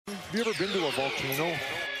Have you ever been to a volcano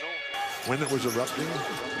when it was erupting?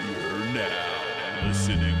 You're now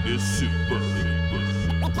listening to Super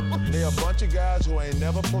Hoopers. They're a bunch of guys who ain't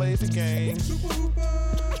never played the game.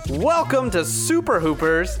 Welcome to Super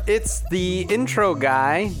Hoopers. It's the intro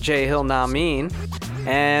guy, Jay Hill Namin.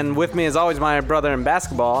 And with me, as always, my brother in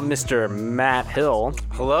basketball, Mr. Matt Hill.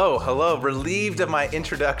 Hello. Relieved of my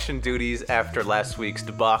introduction duties after last week's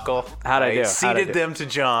debacle. How'd I do? Ceded them to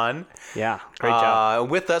John. Yeah, great job.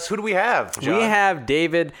 With us, who do we have, John? We have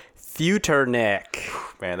David Futernick.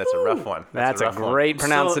 Man, that's a rough one. That's a great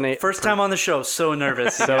pronunciation. First time on the show, so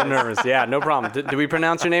nervous. So nervous. Yeah, no problem. Did we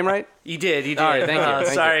pronounce your name right? You did. All right, thank you.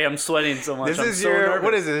 Thank Sorry, you. I'm sweating so much. This I'm is so nervous.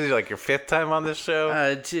 what is it? This is like your fifth time on this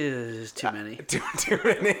show? Too many. Too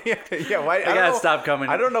many. Yeah, why? I gotta stop coming.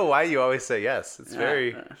 I don't know why you always say yes. It's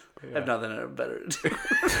very. I have nothing better to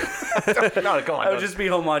do. No, come on. I would just be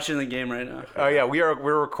home watching the game right now. Oh yeah,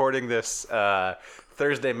 we're recording this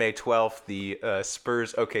Thursday, May 12th. The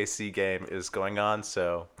Spurs OKC game is going on.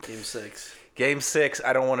 So Game 6.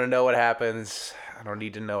 I don't want to know what happens. I don't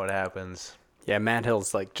need to know what happens. Yeah, Matt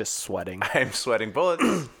Hill's like just sweating. I'm sweating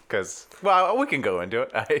bullets because, well, we can go into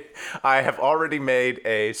it. I have already made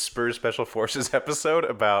a Spurs Special Forces episode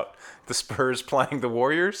about the Spurs playing the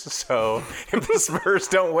Warriors. So if the Spurs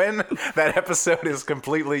don't win, that episode is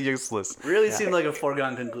completely useless. Really seemed like a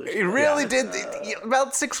foregone conclusion. It really did.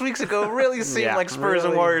 About 6 weeks ago, it really seemed like Spurs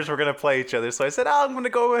and Warriors were going to play each other. So I said, I'm going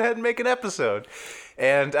to go ahead and make an episode.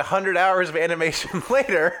 And 100 hours of animation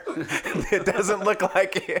later, it doesn't look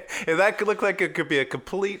like it. That could look like it could be a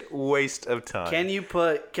complete waste of time. Can you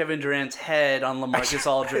put Kevin Durant's head on LaMarcus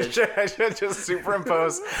Aldridge? I should just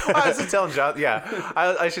superimpose. I was just telling John,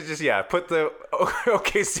 I should just, put the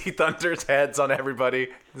OKC Thunder's heads on everybody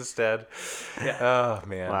instead. Yeah. Oh,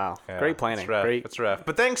 man. Wow. Yeah, Great planning. It's rough.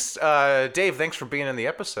 But thanks, Dave, thanks for being in the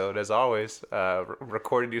episode, as always.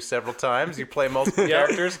 Recorded you several times. You play multiple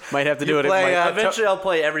characters. Might have to do it. Eventually, I'll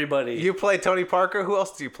play everybody. You play Tony Parker. Who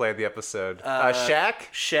else do you play in the episode?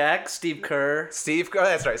 Shaq, Steve Kerr.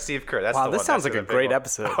 That's right, Steve Kerr. That's Wow, the one. this sounds That's like a big great one.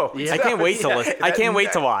 episode. Oh, I can't wait to listen. I can't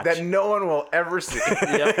wait to watch. That no one will ever see.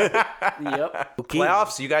 Yep.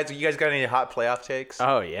 Playoffs. You guys got any hot playoff takes?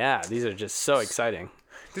 Oh yeah, these are just so exciing.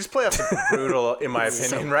 These playoffs have been brutal, in my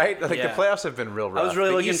opinion, right? Like the playoffs have been real rough. I was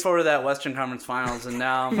really looking forward to that Western Conference Finals, and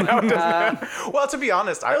now I'm like, well, to be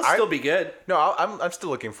honest, it'll still be good. No, I'm still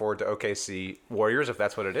looking forward to OKC Warriors, if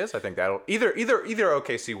that's what it is. I think that'll either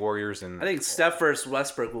OKC Warriors and I think Steph versus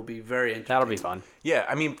Westbrook will be very interesting. That'll be fun. Yeah,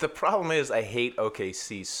 I mean the problem is I hate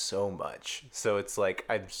OKC so much, so it's like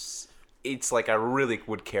I really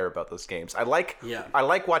would care about those games. I like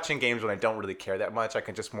watching games when I don't really care that much. I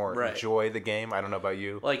can just more enjoy the game. I don't know about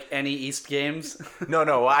you. Like any East games?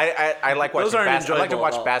 No. I like watching. I like to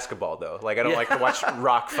watch all. basketball though. Like I don't like to watch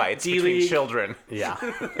rock fights between children. Yeah.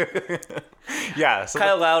 Yeah. So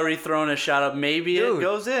Kyle Lowry throwing a shot up. Maybe it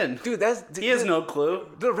goes in. Dude, he has no clue.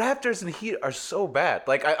 The Raptors and Heat are so bad.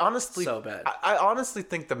 Like I honestly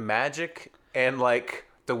think the Magic and like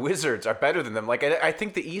the Wizards are better than them. Like I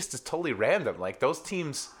think the East is totally random. Like those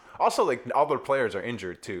teams also, like all their players are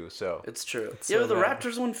injured too. So it's true. So the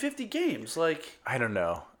Raptors won 50 games. Like I don't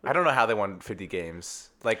know how they won 50 games.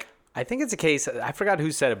 Like I think it's a case. I forgot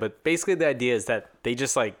who said it, but basically the idea is that they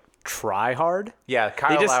just like try hard. Yeah,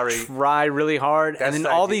 they just Lowry try really hard, and then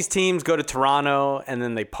all idea. these teams go to Toronto, and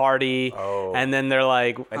then they party, and then they're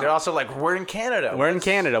like, and they're also like, we're in Canada. We're in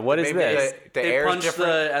Canada. What is this? They punch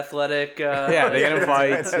the athletic. Yeah, they get in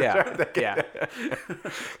fights.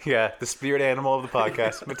 Yeah. The spirit animal of the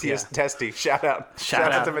podcast, Matthias Testy. Shout out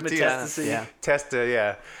to Matthias.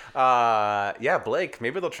 Testa. Blake.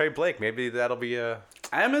 Maybe they'll trade Blake. Maybe that'll be a.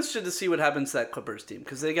 I am interested to see what happens to that Clippers team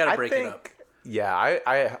because they got to break it up. Yeah,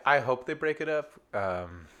 I hope they break it up.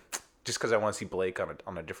 Just because I want to see Blake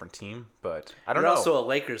on a different team, but I don't know. You're also a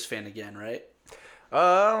Lakers fan again, right?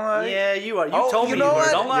 Yeah, you are. You told me you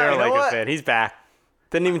were. Don't lie. You're a Lakers fan. He's back.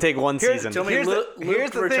 Didn't even take one season. Here's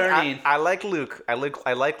the thing. I like Luke. I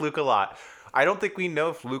like Luke a lot. I don't think we know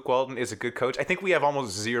if Luke Walton is a good coach. I think we have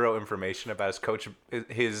almost zero information about his coach,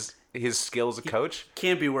 his skills as a coach.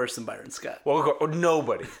 Can't be worse than Byron Scott. Well,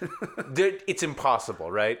 nobody. It's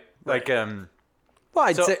impossible, right? Like, well,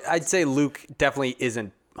 I'd say Luke definitely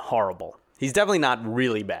isn't horrible. He's definitely not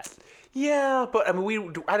really bad. Yeah, but I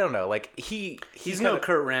mean, I don't know. Like he's no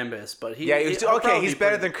Kurt Rambis, but he's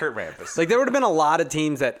better than Kurt Rambis. Like there would have been a lot of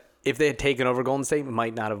teams that if they had taken over Golden State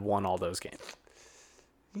might not have won all those games.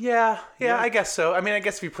 Yeah, I guess so. I mean, I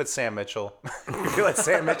guess if you put Sam Mitchell, if you let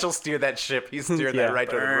Sam Mitchell steer that ship, he's steering that right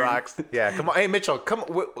to the rocks. Yeah, come on. Hey, Mitchell, come.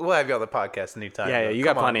 We'll have you on the podcast anytime. Yeah, you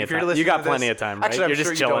got plenty of time. You got plenty of time, right? Actually, I'm You're sure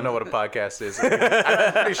just you chilling. don't know what a podcast is.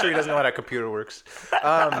 I'm pretty sure he doesn't know how that computer works.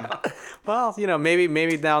 Well,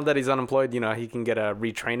 maybe now that he's unemployed, he can get a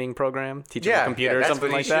retraining program, teach him a computer or that's something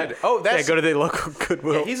what he like that. should. Oh, that's go to the local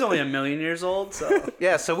Goodwill. Yeah, he's only 1,000,000 years old, so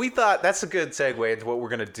Yeah, so we thought that's a good segue into what we're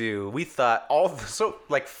gonna do. We thought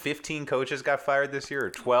 15 coaches got fired this year,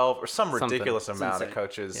 or 12, or some ridiculous amount of insane.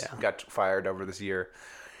 coaches got fired over this year.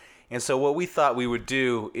 And so what we thought we would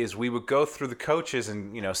do is we would go through the coaches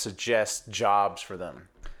and suggest jobs for them.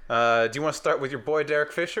 Do you want to start with your boy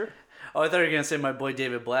Derek Fisher? Oh, I thought you were gonna say my boy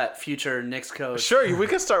David Blatt, future Knicks coach. Sure, we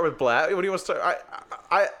can start with Blatt. What do you want to start?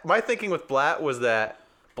 My thinking with Blatt was that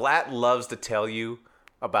Blatt loves to tell you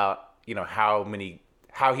about how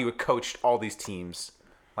he would coach all these teams,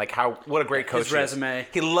 like what a great coach His resume.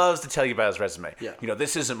 He loves to tell you about his resume. Yeah.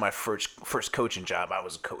 This isn't my first coaching job. I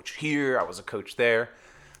was a coach here. I was a coach there.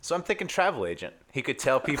 So I'm thinking travel agent. He could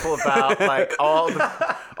tell people about like all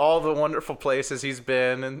the wonderful places he's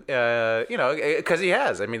been, and because he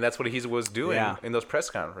has. I mean, that's what he was doing in those press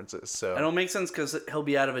conferences. So It don't make sense because he'll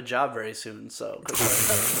be out of a job very soon. So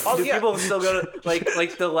Oh, yeah. people still go to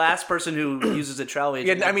like the last person who uses a travel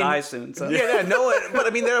agent will die soon. So. no one. But I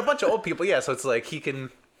mean, there are a bunch of old people. Yeah, so it's like he can.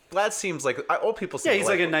 Vlad seems like old people. Seem He's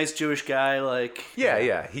like a nice Jewish guy. Like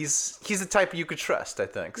Yeah. He's the type you could trust. I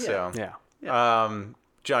think. So Yeah.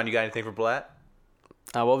 John, you got anything for Blatt?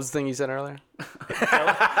 What was the thing you said earlier?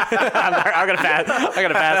 I'm gonna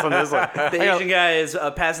pass on this one. the Asian guy is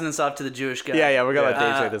passing this off to the Jewish guy. Yeah, we're gonna let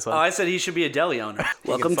Dave say this one. Oh, I said he should be a deli owner.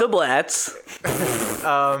 Welcome to Blatt's.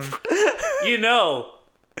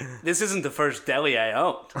 This isn't the first deli I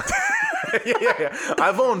owned. Yeah.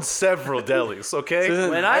 I've owned several delis. Okay.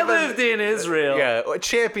 When I lived in Israel. Yeah,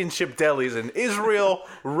 championship delis in Israel,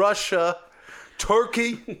 Russia,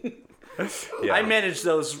 Turkey. Yeah. I managed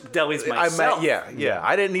those delis myself.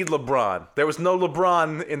 I didn't need LeBron. There was no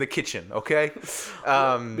LeBron in the kitchen, okay?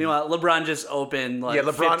 Meanwhile, LeBron just opened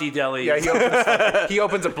 50 delis. Yeah, he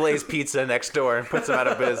opens a Blaze Pizza next door and puts him out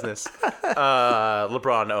of business.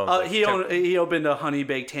 LeBron owns. He opened a honey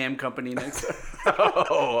baked ham company next door.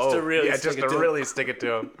 Just to really stick stick it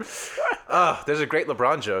to him. There's a great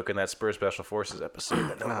LeBron joke in that Spurs Special Forces episode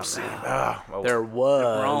that no one's seen. There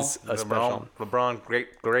was a special. LeBron,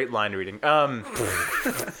 great line reading.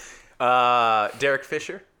 Derek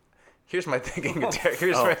Fisher. Here's my thinking. My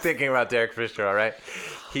thinking about Derek Fisher. All right,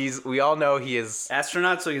 we all know he is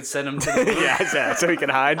astronaut, so you can send him to the moon. Yeah, so he can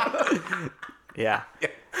hide. Yeah.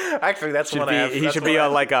 Actually, that's one I have. He should be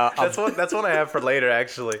like a. That's one I have for later.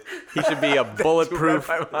 Actually, he should be a bulletproof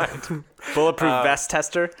vest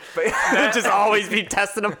tester. Just always be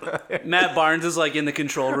testing them. Matt Barnes is like in the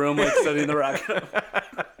control room, like studying the rocket.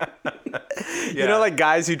 You know, like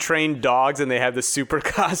guys who train dogs and they have the super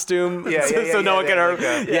costume, so no one can hurt.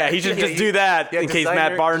 He should just do that in case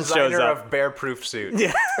Matt Barnes shows up. Of bear-proof suit.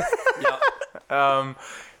 Yeah.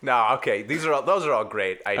 No, okay. Those are all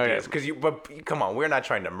great ideas. But come on, we're not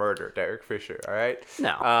trying to murder Derek Fisher, all right?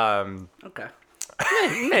 No. Okay.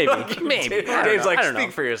 Maybe. Dave's like,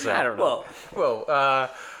 speak for yourself. I don't know. Well,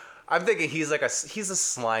 I'm thinking he's a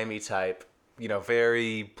slimy type.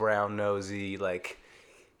 Very brown nosy. Like,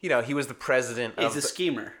 he was the president. He's a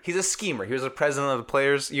schemer. He's a schemer. He was the president of the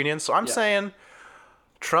Players Union. So I'm saying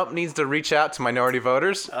Trump needs to reach out to minority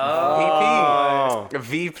voters. VP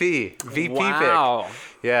wow. pick.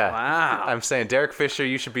 Yeah. Wow. I'm saying Derek Fisher,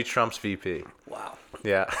 you should be Trump's VP. Wow.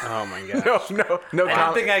 Yeah. Oh my gosh. No. I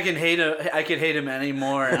don't think I can hate him. I could hate him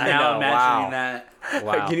anymore. Now imagining that.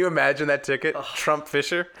 Wow. Can you imagine that ticket? Trump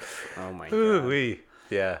Fisher. Oh my god. Ooh-wee.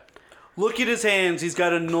 Yeah. Look at his hands. He's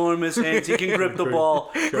got enormous hands. He can grip the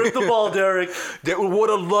ball. Grip the ball, Derek.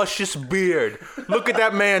 What a luscious beard. Look at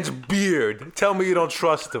that man's beard. Tell me you don't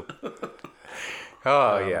trust him.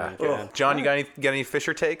 Oh yeah. John, you got any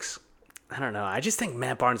Fisher takes? I don't know. I just think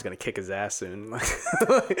Matt Barnes is gonna kick his ass soon.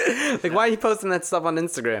 Like, why are you posting that stuff on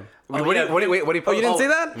Instagram? What do you post? Oh, you didn't see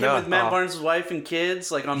that? No. With Matt Barnes' wife and kids,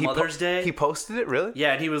 like on Mother's Day. He posted it, really?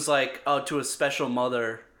 Yeah, and he was like, to a special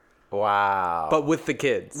mother. Wow. But with the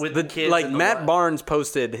kids. With the kids. Like, and the Matt wife. Barnes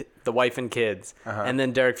posted the wife and kids, and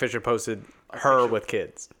then Derek Fisher posted her with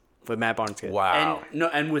kids. With Matt Barnes' kids. Wow.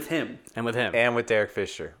 And with him. And with him. And with Derek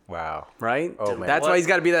Fisher. Wow. Right? Oh, man. That's why he's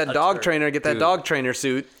got to be that dog trainer, get that dog trainer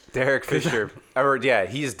suit. Derek Fisher.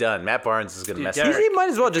 He's done. Matt Barnes is going to mess Derek- up. He might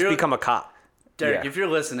as well just become a cop. Derek, Yeah. if you're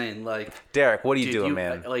listening, like, Derek, what are you dude, doing,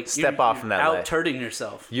 man? Like, Step off from that out ledge. turning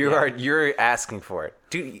yourself. You're asking for it,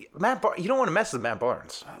 dude. You don't want to mess with Matt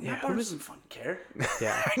Barnes. Matt Barnes doesn't fucking care.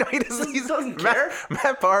 Yeah. I know he doesn't. He doesn't care.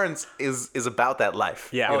 Matt Barnes is about that life.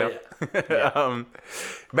 Yeah. you Oh, know?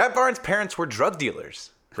 Matt Barnes' parents were drug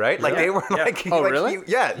dealers, right? Like they were like. Oh, like really?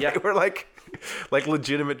 They were like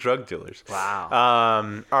legitimate drug dealers.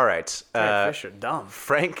 Wow. All right. Derek Fisher, dumb.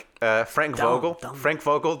 Frank Vogel. dumb. Frank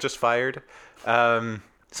Vogel just fired.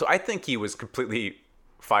 So I think he was completely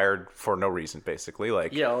fired for no reason, basically.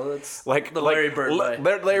 Like, Yeah, well, that's like the Larry Bird way.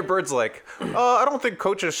 Larry Bird's like, I don't think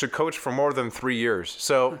coaches should coach for more than 3 years,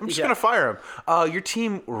 so I'm just Yeah. gonna fire him. Your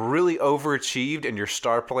team really overachieved, and your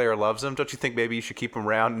star player loves him. Don't you think maybe you should keep him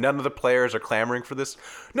around? None of the players are clamoring for this.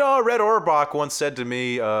 No, Red Auerbach once said to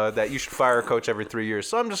me that you should fire a coach every 3 years,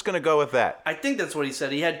 so I'm just gonna go with that. I think that's what he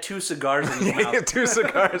said. He had 2 cigars in his He mouth. had 2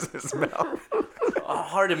 cigars in his mouth.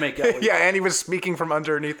 Hard to make out with. Yeah, and he was speaking from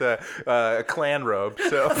underneath a Klan robe,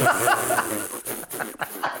 so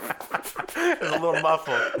it's a little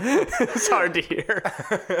muffled. It's hard to hear.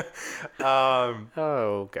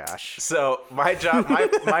 Oh gosh. So my job,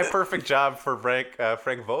 my perfect job for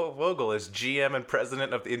Frank Vogel is GM and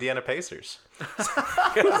president of the Indiana Pacers.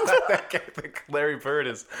 I think Larry Bird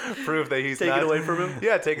has proved that he's Take not it away from him?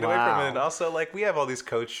 Yeah, take it away from Wow. him. And also, like, we have all these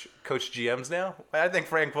coach GMs now. I think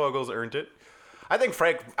Frank Vogel's earned it. I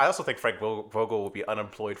also think Frank Vogel will be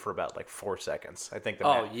unemployed for about like 4 seconds. I think.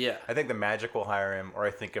 Yeah. I think the Magic will hire him, or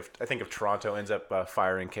I think if Toronto ends up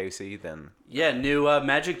firing Casey, then. Yeah, new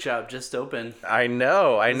Magic job just opened. I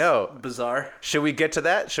know. Bizarre. Should we get to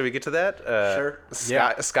that? Sure.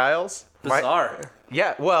 Skiles. Bizarre.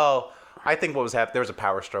 Yeah. Well, I think what was happening, there was a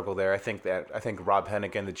power struggle there. I think Rob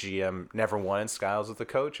Hennigan, the GM, never wanted Skiles as the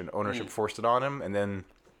coach, and ownership forced it on him. And then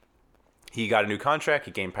he got a new contract.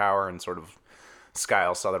 He gained power, and sort of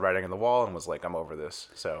Skiles saw the writing on the wall and was like, "I'm over this."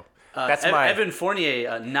 So that's Evan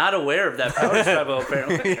Fournier, not aware of that power struggle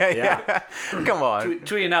apparently. yeah. Come on.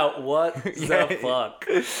 Tweeting out, what the fuck?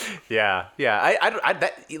 Yeah.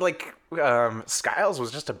 Skiles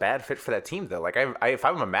was just a bad fit for that team, though. Like, if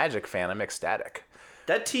I'm a Magic fan, I'm ecstatic.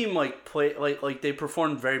 That team they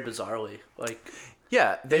performed very bizarrely. Like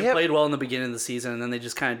Yeah, they played well in the beginning of the season, and then they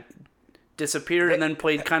just kind of disappeared and then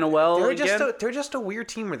played kind of well again. They're just a weird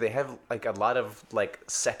team where they have like a lot of like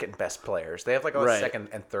second best players. They have like all Right. second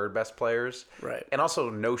and third best players, Right. And also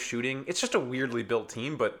no shooting. It's just a weirdly built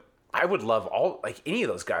team. But I would love any of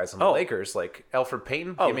those guys on the Oh. Lakers, like Alfred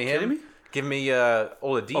Payton. Oh, give me kidding him. me? Give me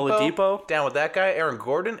Oladipo. Oladipo. Down with that guy. Aaron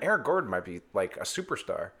Gordon. Aaron Gordon might be like a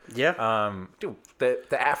superstar. Yeah. Dude, the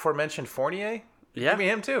aforementioned Fournier. Yeah. Give me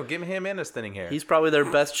him too. Give me him and his thinning hair. He's probably their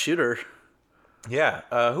best shooter. Yeah.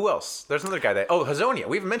 Who else? There's another guy Hazonia.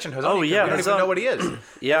 We haven't mentioned Hazonia. Oh, yeah, We don't even Hazon- know what he is.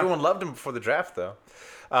 Yeah. Everyone loved him before the draft, though.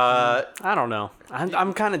 I don't know.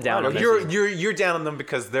 I'm kind of down on this. You're down on them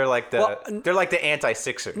because they're like the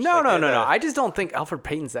anti-Sixers. No. Like, I just don't think Alfred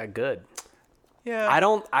Payton's that good. Yeah. I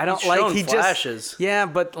don't He's like shown he flashes. just. Yeah,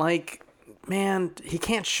 but like, man, he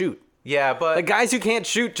can't shoot. Yeah, but The guys who can't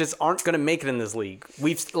shoot just aren't gonna make it in this league.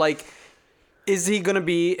 Is he gonna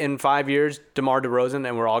be in 5 years DeMar DeRozan,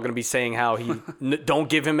 and we're all gonna be saying how he don't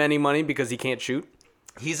give him any money because he can't shoot?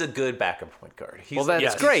 he's a good backup point guard. Well, that's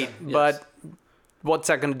Yes. great, Yes. but what's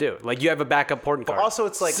that going to do? Like, you have a backup point guard. also,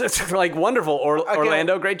 it's like- like wonderful.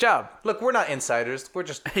 Orlando, great job. Look, we're not insiders. We're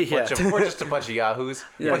just Yeah. we're just a bunch of yahoos.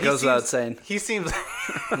 Yeah, But it goes without saying. He seems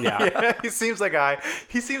Yeah. he seems like a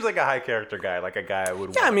high character guy, like a guy I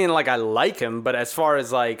would Yeah, I want. mean, like, I like him, but as far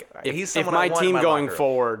as like, He's if someone my I want in team my going locker room.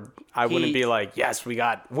 forward, I wouldn't He- be like, yes, we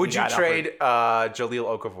got. Would you trade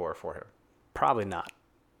Jaleel Okafor for him? Probably not.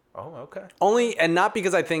 Oh, okay. Only, and not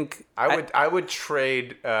because I think I would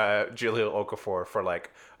trade Jaleel Okafor for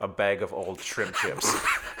like a bag of old shrimp chips.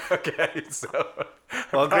 Okay, so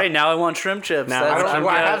Well, great. Now I want shrimp chips. Now That's- I I I'm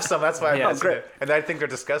have good. some. That's why I Yeah, mentioned great. it, and I think they're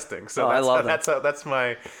disgusting. So Oh, I love them. that's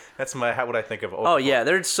my what I think of. Okafor. Oh yeah,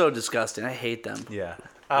 they're so disgusting. I hate them. Yeah.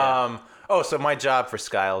 So my job for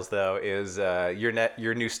Skiles though is your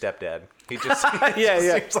new stepdad. He just Yeah.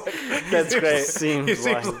 seems like That's great. He Seems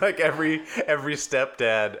seems like- like every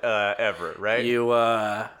stepdad ever, right? You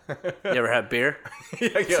ever had beer?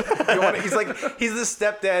 Yeah. He's the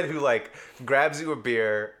stepdad who like grabs you a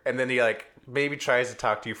beer and then he like maybe tries to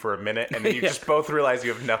talk to you for a minute and then you just both realize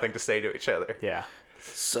you have nothing to say to each other. yeah.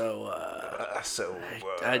 So So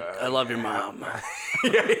I love your mom.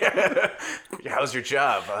 how's your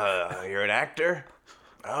job? You're an actor?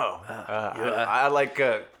 Oh, I like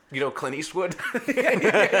Clint Eastwood.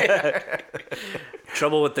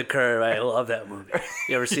 Trouble with the Curve. I love that movie.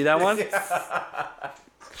 You ever see that one?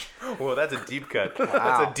 Well, that's a deep cut.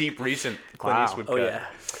 That's a deep recent Clint Wow. Eastwood Oh cut. yeah.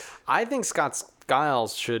 I think Scott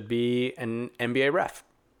Skiles should be an NBA ref.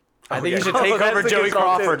 I think yeah. he should take That's over a good Joey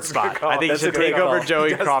call, too. Crawford's That's a good spot. call. I think he That's a should good take over call. Joey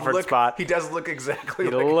He does Crawford's look- spot. He does look exactly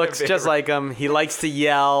He like looks an just NBA like him. He likes to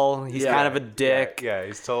yell. He's kind of a dick. Yeah,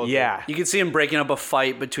 he's totally. Yeah. You can see him breaking up a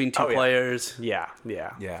fight between two Oh, yeah. players. Yeah.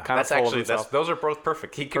 Yeah, Kind that's of full actually of himself. those are both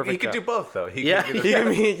perfect. He could Perfect do both though. He Yeah. could, He can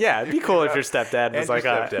be, yeah, it'd be cool if your stepdad was And like,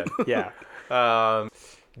 your stepdad. yeah.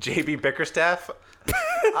 JB Bickerstaff.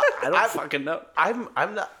 I don't fucking know. I'm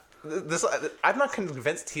not. I'm not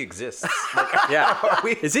convinced he exists. Like, Yeah. are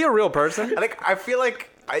we? Is he a real person? Like I feel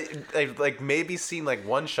like I've like maybe seen like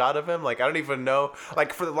one shot of him. Like I don't even know.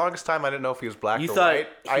 Like for the longest time, I didn't know if he was black You or thought white.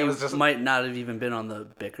 he I was just might not have even been on the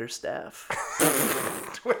Bicker staff.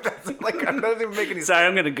 that's, like that doesn't even make any sense. Sorry,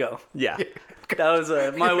 I'm gonna go. Yeah. That was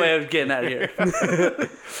my way of getting out of here.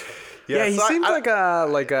 Yeah, he so seems like a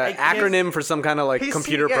can't- acronym for some kind of like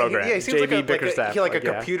computer program. Yeah, he seems JB like a Bickerstaff. like a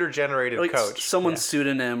yeah. computer generated Like coach. someone's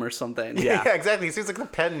pseudonym or something. Yeah. Yeah, exactly. He seems like the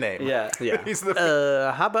pen name. Yeah. Yeah. He's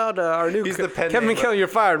the How about our new He's the pen Kevin name. McHale? You're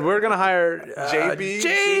fired. We're gonna hire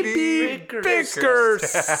JB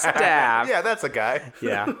Bickerstaff. yeah, that's a guy.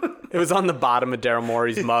 Yeah. It was on the bottom of Daryl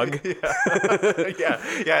Morey's mug.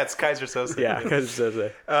 yeah, it's Kaiser Soze. Yeah. 'Cause it says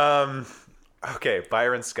it. Okay,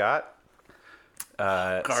 Byron Scott.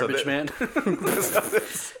 Garbage man.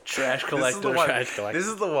 Trash collector. This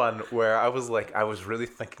is the one where I was really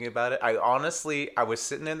thinking about it. I was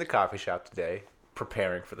sitting in the coffee shop today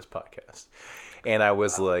preparing for this podcast, and I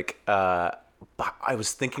was like, I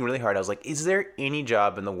was thinking really hard. I was like, is there any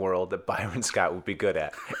job in the world that Byron Scott would be good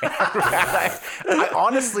at? And I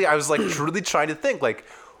honestly, I was like truly trying to think, like,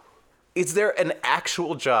 is there an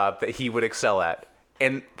actual job that he would excel at?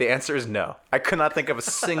 And the answer is no. I could not think of a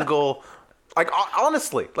single. Like,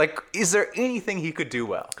 honestly, like, is there anything he could do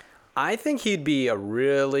well? I think he'd be a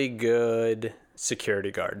really good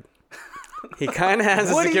security guard. He kind of has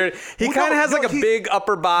a security. He kind of has like a big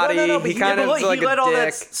upper body. but he kind of Look, is like he let a all that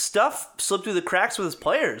dick. stuff slip through the cracks with his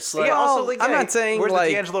players. Like, Yeah, also, Well, I'm not saying, where's like-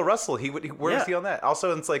 the D'Angelo Russell? Where is Yeah. he on that?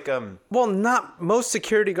 Also, it's like Well, not most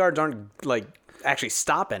security guards aren't like actually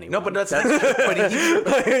stop anyone. no, but that's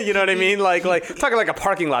but you know what I mean? Like talking like a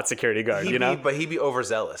parking lot security guard. You know? but he'd be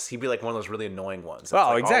overzealous. He'd be like one of those really annoying ones.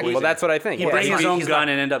 Oh, exactly. Well, that's what I think. he Yeah, brings his he's- own he's gun not-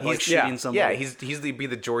 and end up like he's- shooting yeah, somebody. Yeah, he's be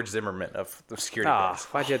the George Zimmerman of the security Oh, guards.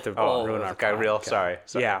 why'd you have to Oh, ruin our guy real. podcast? Sorry.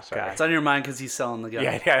 Yeah, sorry. God. It's on your mind because he's selling the gun.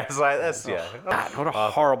 Yeah, that's yeah. God, what a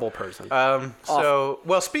horrible person. So,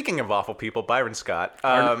 well, speaking of awful people, Byron Scott.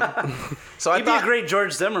 So I He'd be a thought great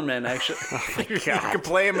George Zimmerman, actually. you could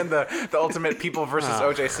play him in the ultimate people versus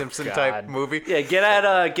O.J. Simpson type movie. Yeah, get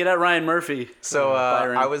at Ryan Murphy. So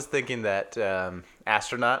Byron. I was thinking that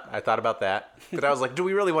astronaut. I thought about that, but I was like, do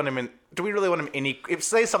we really want him in? Do we really want him any? If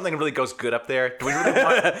say something really goes good up there, do we really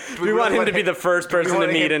want? Do we want him to be the first do we person to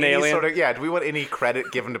want meet an any alien? Yeah. Do we want any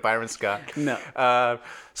credit given to Byron Scott? No.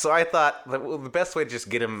 So I thought that, well, the best way to just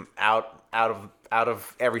get him out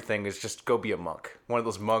of everything is just go be a monk. One of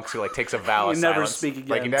those monks who like takes a vow of You never silence. speak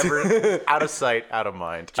Like again. never out of sight, out of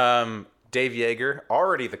mind. Dave Yeager,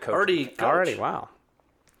 already the coach. Already, wow.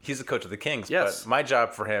 He's the coach of the Kings. Yes. But my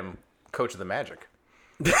job for him, coach of the Magic.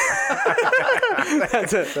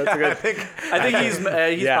 That's a good. I think. I think he's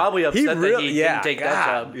Yeah. probably upset He that really- he yeah, didn't take God. that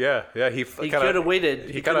job. Yeah. He He could have waited.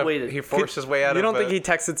 He could have waited. He forced his way out. You don't of, think he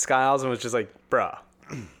texted Skiles and was just like, bruh,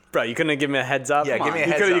 you couldn't have given me a heads up? Yeah, Come give me on.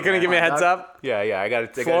 a heads You up, couldn't man. give me a heads up? Yeah. I got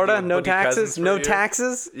it. Florida, no taxes, no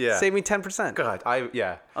taxes. Yeah. Save me 10%. God,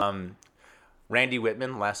 Randy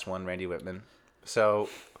Whitman, last one, Randy Whitman. So,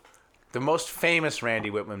 the most famous Randy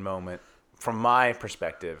Whitman moment, from my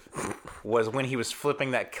perspective, was when he was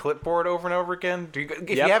flipping that clipboard over and over again.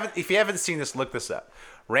 If you haven't seen this, look this up.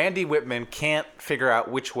 Randy Whitman can't figure out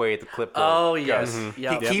which way the clipboard Oh, goes. yes. Yep, He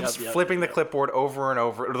yep, keeps yep, flipping the clipboard over and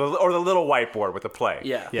over, or the little whiteboard with the play.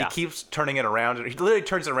 Yeah. Yeah. He keeps turning it around. He literally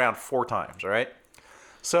turns it around 4 times, all right?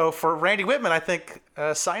 So for Randy Whitman, I think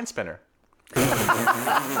sign spinner.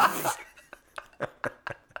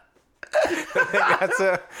 I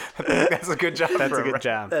think that's a good job. That's for a him. good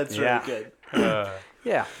job. That's really good.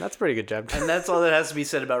 Yeah, that's a pretty good job. And that's all that has to be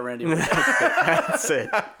said about Randy. That's it.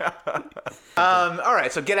 All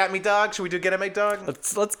right, so get at me, dog. Should we do get at me, dog?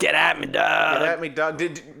 Let's get at me, dog. Get at me, dog.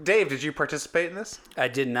 Dave, did you participate in this? I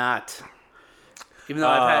did not. Even though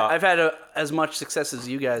I've had as much success as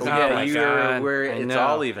you guys. my God. I It's know.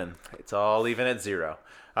 all even. It's all even at 0.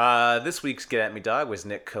 This week's get at me, dog was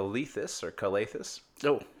Nick Calathis.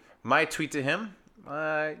 Oh. My tweet to him,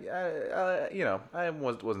 I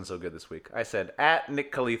wasn't so good this week. I said, at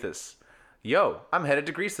Nick Calathis, yo, I'm headed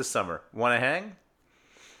to Greece this summer. Want to hang?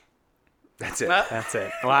 That's it. That's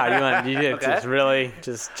it. Wow, you did Okay. just really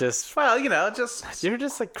just. Well, just You're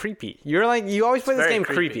just like creepy. You're like you always play this very game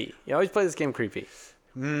creepy. creepy. You always play this game creepy.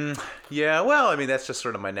 yeah. Well, I mean, that's just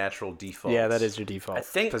sort of my natural default. Yeah, that is your default. I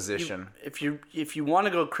think Position. if you want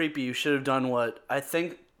to go creepy, you should have done what I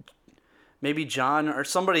think. Maybe John or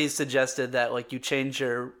somebody suggested that like you change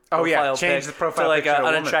your profile change pic the profile to like picture to a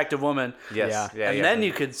an woman. attractive woman. Yes. Yeah. And then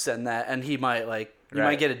you could send that, and he might you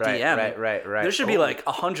might get a right, DM. right. There should be like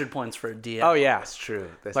 100 points for a DM. Oh yeah, That's true.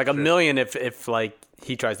 That's like true. a million if like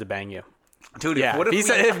he tries to bang you. Dude, Yeah, what if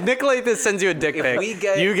if Nick Lathis sends you a dick pic, we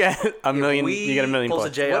get- you get a million. we You get a million pulls a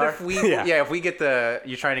points. JR. What if we? Yeah. If we get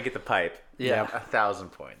you're trying to get the pipe. Yeah. 1,000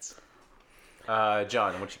 points.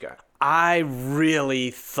 John, what you got? I really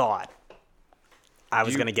thought I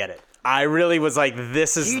was gonna get it. I really was like,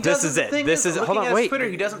 this is it. This is it. Hold on, wait. Twitter,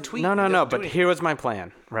 he doesn't tweet. No. He doesn't do But anything. here was my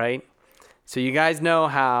plan, right? So you guys know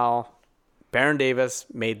how Baron Davis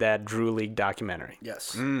made that Drew League documentary.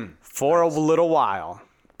 Yes. For a little while,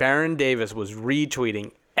 Baron Davis was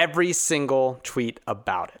retweeting every single tweet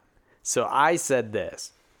about it. So I said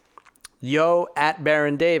this, yo, at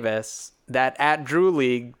Baron Davis, that at Drew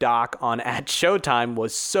League doc on at Showtime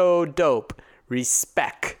was so dope.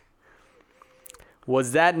 Respect.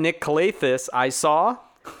 Was that Nick Lathis I saw?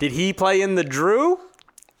 Did he play in the Drew?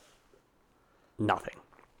 Nothing.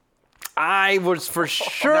 I was for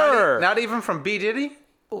sure. Not even from B Diddy.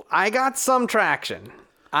 I got some traction.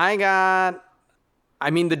 The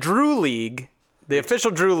Drew League, the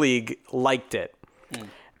official Drew League liked it.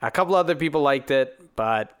 A couple other people liked it,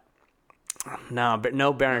 but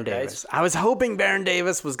no Baron Davis. I was hoping Baron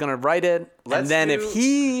Davis was going to write it, and then if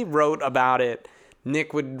he wrote about it,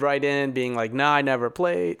 Nick would write in being like, "No, I never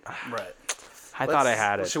played." Right. I thought I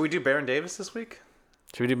had it. Should we do Baron Davis this week?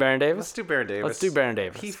 Should we do Baron Davis? Let's do Baron Davis. Let's do Baron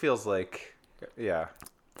Davis. He feels like, yeah.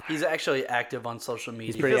 He's actually active on social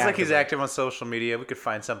media. pretty Feels like active. he's active on social media. We could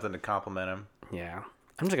find something to compliment him. Yeah.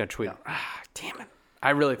 I'm just going to tweet. Damn it. I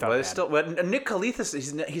really thought But I it's had still, but Nick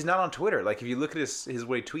Lathis, he's not on Twitter. Like if you look at his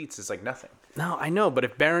way he tweets, it's like nothing. it. No, I know, but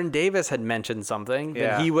if Baron Davis had mentioned something,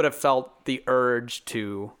 Yeah. then he would have felt the urge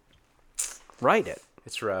to write it.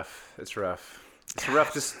 It's rough. It's rough. It's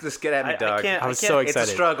rough. Just get at me, dog. can't- I was can't- so It's a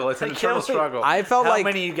excited. struggle. It's an I can't internal wait. struggle. I felt How like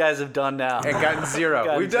many you guys have done now? and gotten zero.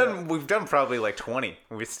 Gotten We've done probably like 20.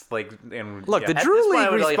 And Look, the At Drew this point, League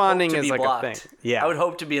I would, responding hope to is be like blocked. a thing. Yeah. I would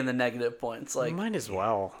hope to be in the negative points. Like, Might as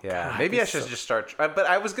well. yeah, God, maybe I it's should so- just start. But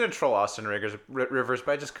I was gonna troll Austin Rivers,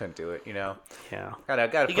 but I just couldn't do it. You know, Yeah.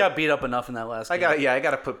 gotta he got beat up enough in that last game. I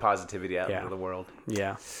gotta put positivity out Yeah. into the world.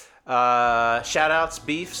 Yeah. Shout outs,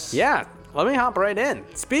 beefs. Yeah. Let me hop right in.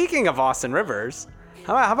 Speaking of Austin Rivers,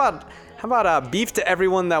 how about beef to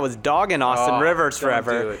everyone that was dogging Austin Oh, Rivers don't do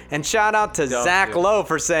forever, it. and shout out to Zach do it. Lowe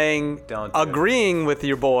for saying, Don't do it. agreeing with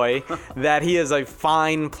your boy that he is a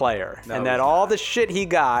fine player, and that he's all the shit he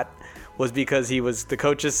got was because he was the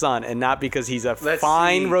coach's son, and not because he's a Let's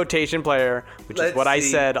fine see. rotation player, which is Let's what I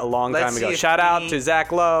see. said a long Let's time see ago. if Shout out he- to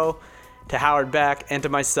Zach Lowe, to Howard Beck, and to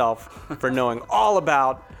myself for knowing all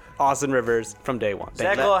about Austin Rivers from day one. Thank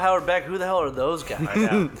Zach you. Lowe, Howard Beck. Who the hell are those guys? I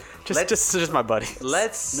know. Just my buddy.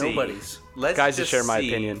 Let's see. Nobody's. Let's Guys who just share my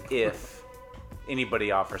see opinion. if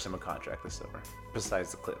anybody offers him a contract this summer,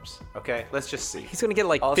 besides the Clips. Okay, let's just see. He's gonna get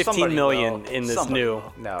like Oh, 15 somebody million will. in this Somebody new.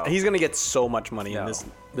 will. No. He's gonna get so much money in No.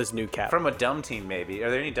 this new cap. From a dumb team, maybe. Are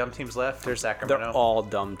there any dumb teams left? There's Sacramento. They're all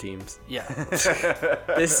dumb teams. Yeah.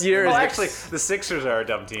 This year is Well, actually, the Sixers are a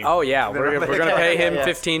dumb team. Oh yeah, we're gonna pay him Yeah.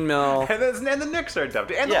 15 mil. and the Knicks are a dumb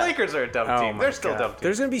team. And Yeah. the Lakers are a dumb Oh team. my They're still God. dumb teams.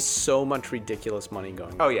 There's gonna be so much ridiculous money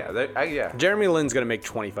going. Oh yeah, yeah. Jeremy Lin's gonna make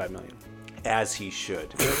 25 million. As he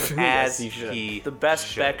should. Yes, As he should. he The best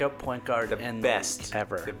should. backup point guard The in best.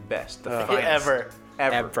 Ever. The best. The the finest.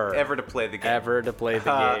 ever. Ever to play the game. Ever to play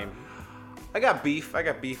the Uh, game. I got beef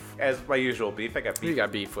as my usual beef. I got beef. You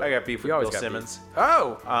got beef with. I got beef with You always Bill got Simmons. beef.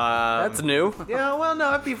 Oh, that's new. Yeah, well, no,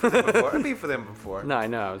 I've beefed with him before. I've beefed with him before. No, I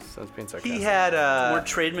know. I was being sarcastic. He had More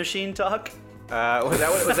trade machine talk. was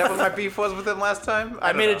that what my beef was with him last time? I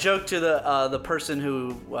don't made know. a joke to the person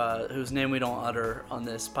whose name we don't utter on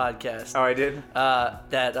this podcast. Oh, I did.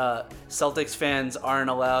 That Celtics fans aren't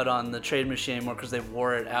allowed on the trade machine anymore because they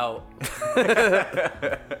wore it out.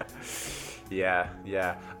 Yeah.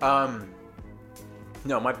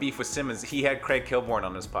 No, my beef with Simmons. He had Craig Kilborn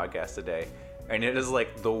on his podcast today, and it is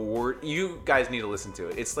like the worst. You guys need to listen to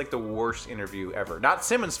it. It's like the worst interview ever. Not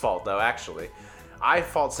Simmons' fault though. Actually, I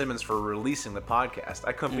fault Simmons for releasing the podcast.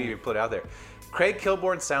 I couldn't even put it out there. Craig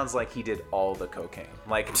Kilborn sounds like he did all the cocaine.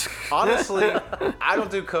 Like, honestly, I don't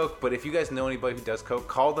do coke, but if you guys know anybody who does coke,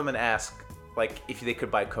 call them and ask. Like, if they could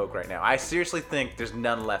buy coke right now. I seriously think there's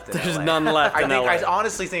none left in LA. There's none left in LA. I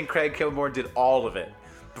honestly think Craig Kilborn did all of it.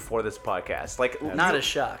 before this podcast. Like, Not a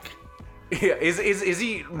shock. Yeah, is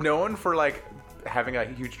he known for like having a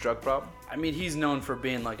huge drug problem? I mean, he's known for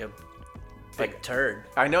being like a big turd.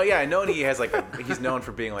 I know, and he has like he's known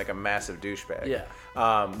for being like a massive douchebag. Yeah.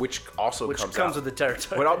 Which also comes out with the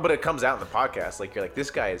territory. But it comes out in the podcast. Like, you're like,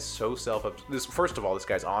 this guy is so first of all, this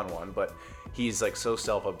guy's on one, but he's like so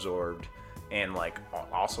self-absorbed and like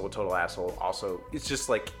also a total asshole. Also, it's just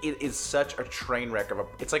like it is such a train wreck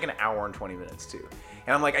it's like an hour and 20 minutes too.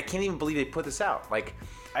 And I'm like, I can't even believe they put this out. Like,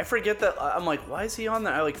 I forget that. I'm like, why is he on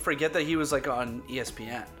there? I like forget that he was like on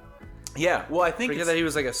ESPN. Yeah, well, I think Forget that he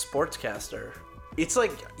was like a sportscaster. It's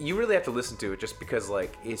like you really have to listen to it just because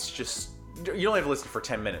like it's just you don't have to listen for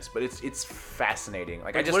 10 minutes, but it's fascinating.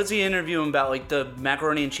 Like, what does he interview him about? Like the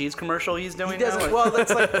macaroni and cheese commercial he's doing? He doesn't. Now? Well,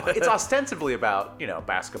 that's like it's ostensibly about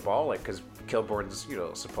basketball, like because Kilborn's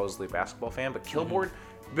supposedly a basketball fan, but Kilborn.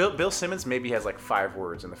 Bill Simmons maybe has like 5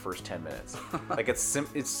 words in the first 10 minutes. Like it's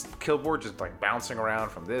Kilborn just like bouncing around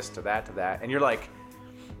from this to that to that, and you're like,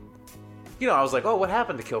 I was like, oh, what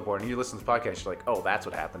happened to Kilborn? And you listen to the podcast, you're like, oh, that's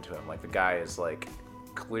what happened to him. Like the guy is like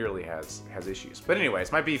clearly has issues. But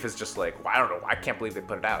anyways, my beef is just like, well, I don't know, I can't believe they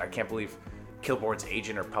put it out. I can't believe Kilborn's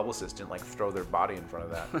agent or publicist didn't like throw their body in front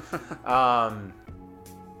of that.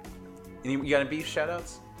 You got any beef shout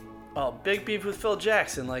outs? Oh, big beef with Phil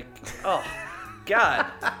Jackson. Like, oh. God.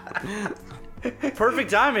 Perfect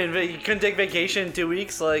timing. He couldn't take vacation in 2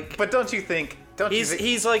 weeks. Like, but don't you think?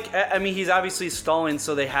 He's like, I mean, he's obviously stalling,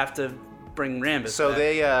 so they have to bring Rambis. So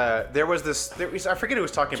back. there was I forget who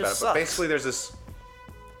was talking about it, but basically there's this.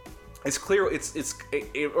 It's clear. It's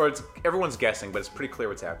everyone's guessing, but it's pretty clear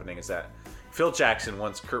what's happening. Is that Phil Jackson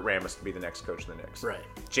wants Kurt Rambis to be the next coach of the Knicks. Right.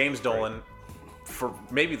 James Dolan. Right. For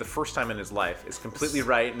maybe the first time in his life, is completely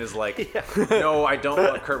right and is like, no, I don't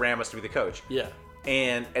want Kurt Rambis to be the coach. Yeah.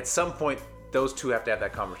 And at some point, those two have to have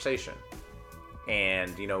that conversation.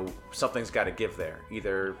 And, something's got to give there.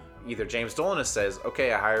 Either James Dolan says,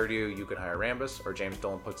 okay, I hired you, you can hire Rambis, or James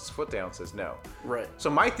Dolan puts his foot down and says no. Right. So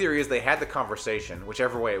my theory is they had the conversation,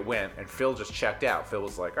 whichever way it went, and Phil just checked out. Phil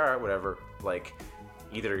was like, all right, whatever. Like,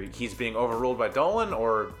 either he's being overruled by Dolan,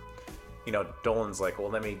 or Dolan's like,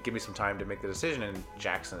 well, give me some time to make the decision, and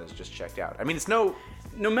Jackson is just checked out. I mean, it's no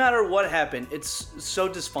matter what happened, it's so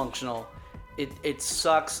dysfunctional. It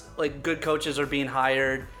sucks. Like, good coaches are being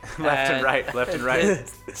hired left and right.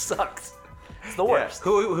 It sucks. It's the worst.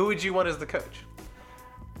 Yeah. Who would you want as the coach?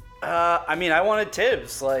 I mean, I wanted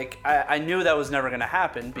Tibbs. Like, I knew that was never going to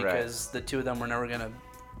happen because the two of them were never going to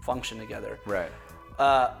function together. Right.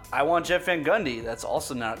 I want Jeff Van Gundy. That's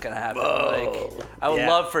also not gonna happen. Whoa. Like, I would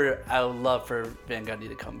love for Van Gundy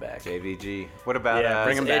to come back. JVG. What about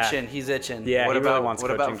bring him back? He's itching. Yeah. What he about really wants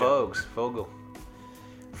what about job. Vogel?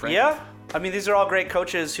 Frankie? Yeah. I mean, these are all great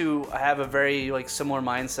coaches who have a very similar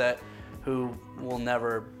mindset, who will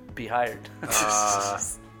never be hired.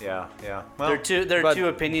 Yeah. Well, they're too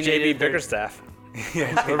opinionated. JB Bickerstaff.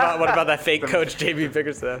 What about that fake coach, JB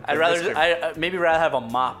Bickerstaff? I'd maybe rather have a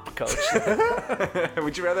mop coach.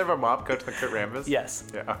 Would you rather have a mop coach than Kurt Rambis? Yes.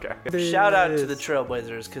 Yeah. Okay. Shout out to the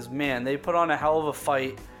Trailblazers, because man, they put on a hell of a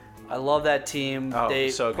fight. I love that team. They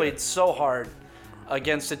played so hard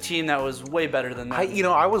against a team that was way better than them.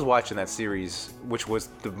 I was watching that series, which was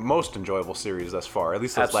the most enjoyable series thus far. At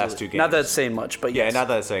least those last 2 games. Not that it's saying much, but yes. Not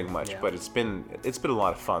that it's saying much, but it's been a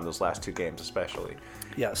lot of fun those last 2 games, especially.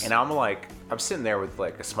 Yes. And I'm sitting there with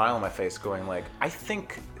like a smile on my face, going like, I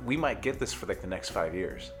think we might get this for like the next 5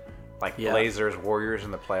 years. Like Blazers, Warriors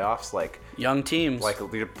in the playoffs, like young teams. Like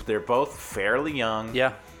they're both fairly young.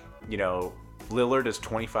 Yeah. Lillard is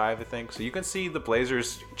 25, I think. So you can see the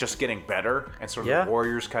Blazers just getting better and sort of the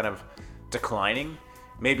Warriors kind of declining.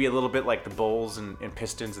 Maybe a little bit like the Bulls and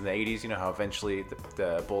Pistons in the 80s. You know how eventually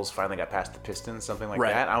the Bulls finally got past the Pistons, something like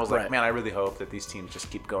that. I was like, man, I really hope that these teams just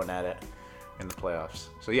keep going at it in the playoffs.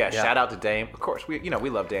 So shout out to Dame. Of course, we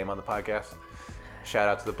love Dame on the podcast. Shout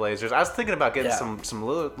out to the Blazers. I was thinking about getting some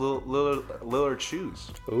Lillard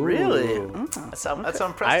shoes. Ooh. Really? That's how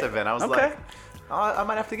impressed I've been. I was like, I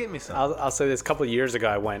might have to get me some. I'll say this. A couple of years ago,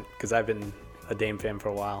 I went, because I've been a Dame fan for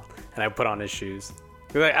a while, and I put on his shoes.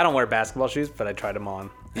 I don't wear basketball shoes, but I tried them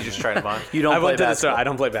on. You just tried them on? You don't play basketball? I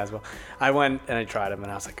don't play basketball. I went and I tried them,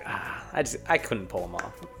 and I was like, I couldn't pull them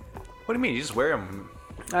off. What do you mean? You just wear them?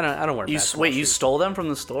 I don't wear basketball shoes. You stole them from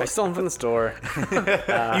the store? I stole them from the store.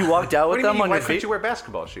 You walked out with them on your feet? Why couldn't you wear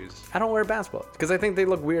basketball shoes? I don't wear basketball because I think they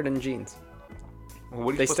look weird in jeans.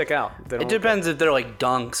 They stick out. It depends if they're like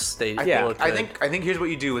dunks. I think here's what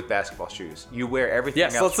you do with basketball shoes. You wear everything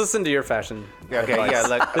else. Yes, let's listen to your fashion. Okay,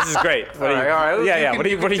 this is great. All right. Yeah. What are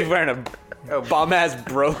you wearing? bum ass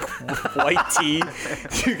broke white tee.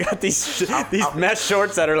 You got these mesh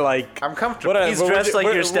shorts that are like. I'm comfortable. He's dressed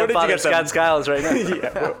like your stepfather, Scott Skiles, right now.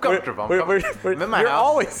 I'm comfortable. I'm in my You're house.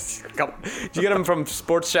 always. Did you get them from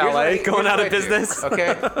Sports Chalet going out of business?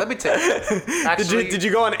 Okay, let me tell you. Actually, Did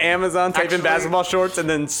you go on Amazon, type in basketball shorts, and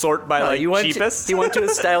then sort by cheapest? He went to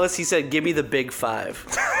his stylist. He said, "Give me the big 5."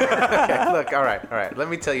 Okay, look, all right. Let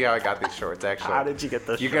me tell you how I got these shorts. Actually, How did you get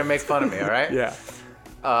those? You're gonna make fun of me, all right? Yeah.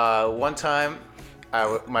 One time,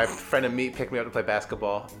 my friend and me picked me up to play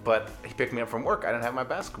basketball, but he picked me up from work. I didn't have my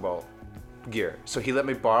basketball gear, so he let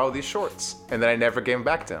me borrow these shorts, and then I never gave them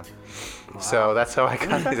back to him. Wow. So that's how I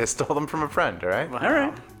got these. I stole them from a friend. All right. All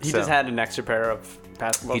right. He just had an extra pair of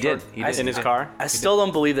basketball shorts. He did. In his car. I still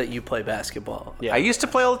don't believe that you play basketball. Yeah. I used to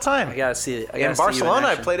play all the time. I gotta see it. In Barcelona,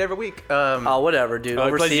 I played every week. Oh, whatever, dude. He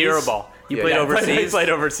Overseas. played Euroball. You played overseas. He played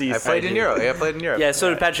overseas. I played in Europe. Yeah, I played in Europe. Yeah,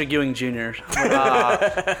 so did Patrick Ewing Jr.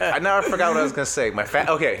 I now forgot what I was gonna say.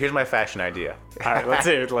 Okay, here's my fashion idea. All right, let's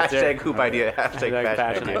hear it. Hashtag hoop idea. Hashtag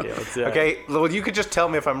fashion idea. Let's do it. Okay, well, you could just tell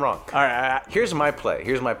me if I'm wrong. All right. Here's my play.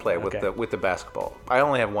 with Okay. the basketball. I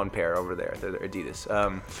only have one pair over there. They're Adidas.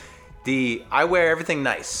 I wear everything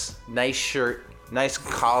nice. Nice shirt. Nice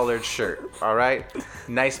collared shirt. All right.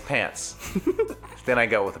 Nice pants. Then I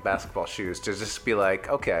go with the basketball shoes to just be like,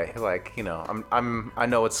 okay, like, you know, I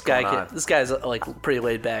know what's going on. This guy's like pretty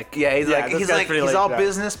laid back. Yeah, he's laid all back.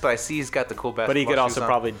 business, but I see he's got the cool basketball. But he could also shoes on.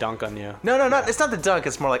 probably dunk on you. No, it's not the dunk.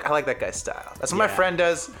 It's more like I like that guy's style. That's what my friend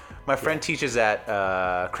does. My friend teaches at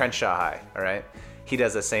Crenshaw High. All right, he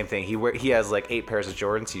does the same thing. He has like 8 pairs of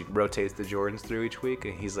Jordans. He rotates the Jordans through each week,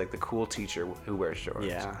 and he's like the cool teacher who wears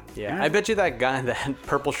Jordans. Yeah. I bet you that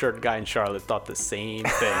purple shirt guy in Charlotte thought the same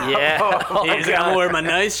thing. Yeah. He's like, I'm gonna wear my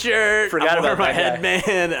nice shirt. Forgot I'm gonna about wear my that guy.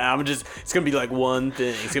 headband. It's gonna be like one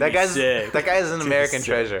thing. It's gonna be sick. That guy is an American sick.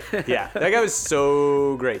 treasure. Yeah, that guy was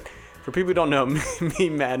so great. For people who don't know, me,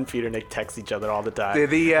 Matt, and Futernick text each other all the time. And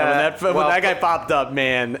when that guy popped up,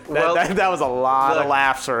 man, that was a lot of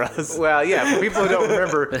laughs for us. Well, yeah, for people who don't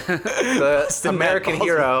remember, the American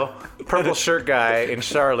hero, purple shirt guy in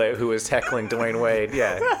Charlotte who was heckling Dwayne Wade.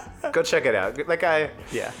 Yeah, go check it out. That guy.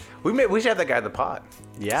 Yeah. We should have that guy in the pod.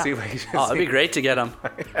 Yeah. It'd be great to get him.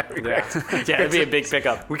 It'd be a big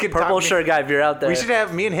pickup. We could Purple shirt guy, if you're out there.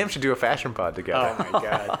 Me and him should do a fashion pod together. Oh my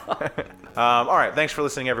god. All right, thanks for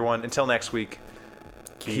listening, everyone. Until next week,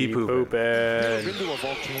 keep pooping. Been to a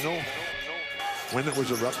volcano when it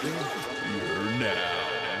was erupting? You're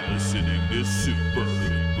now listening to Super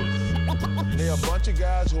Hooper. They're a bunch of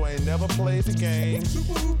guys who ain't never played the game.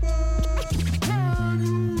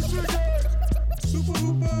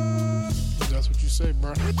 That's what you say,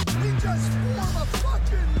 bro. I'm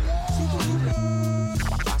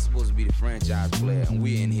supposed to be the franchise player, and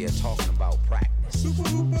we're in here talking about practice.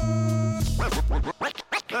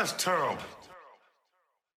 That's terrible.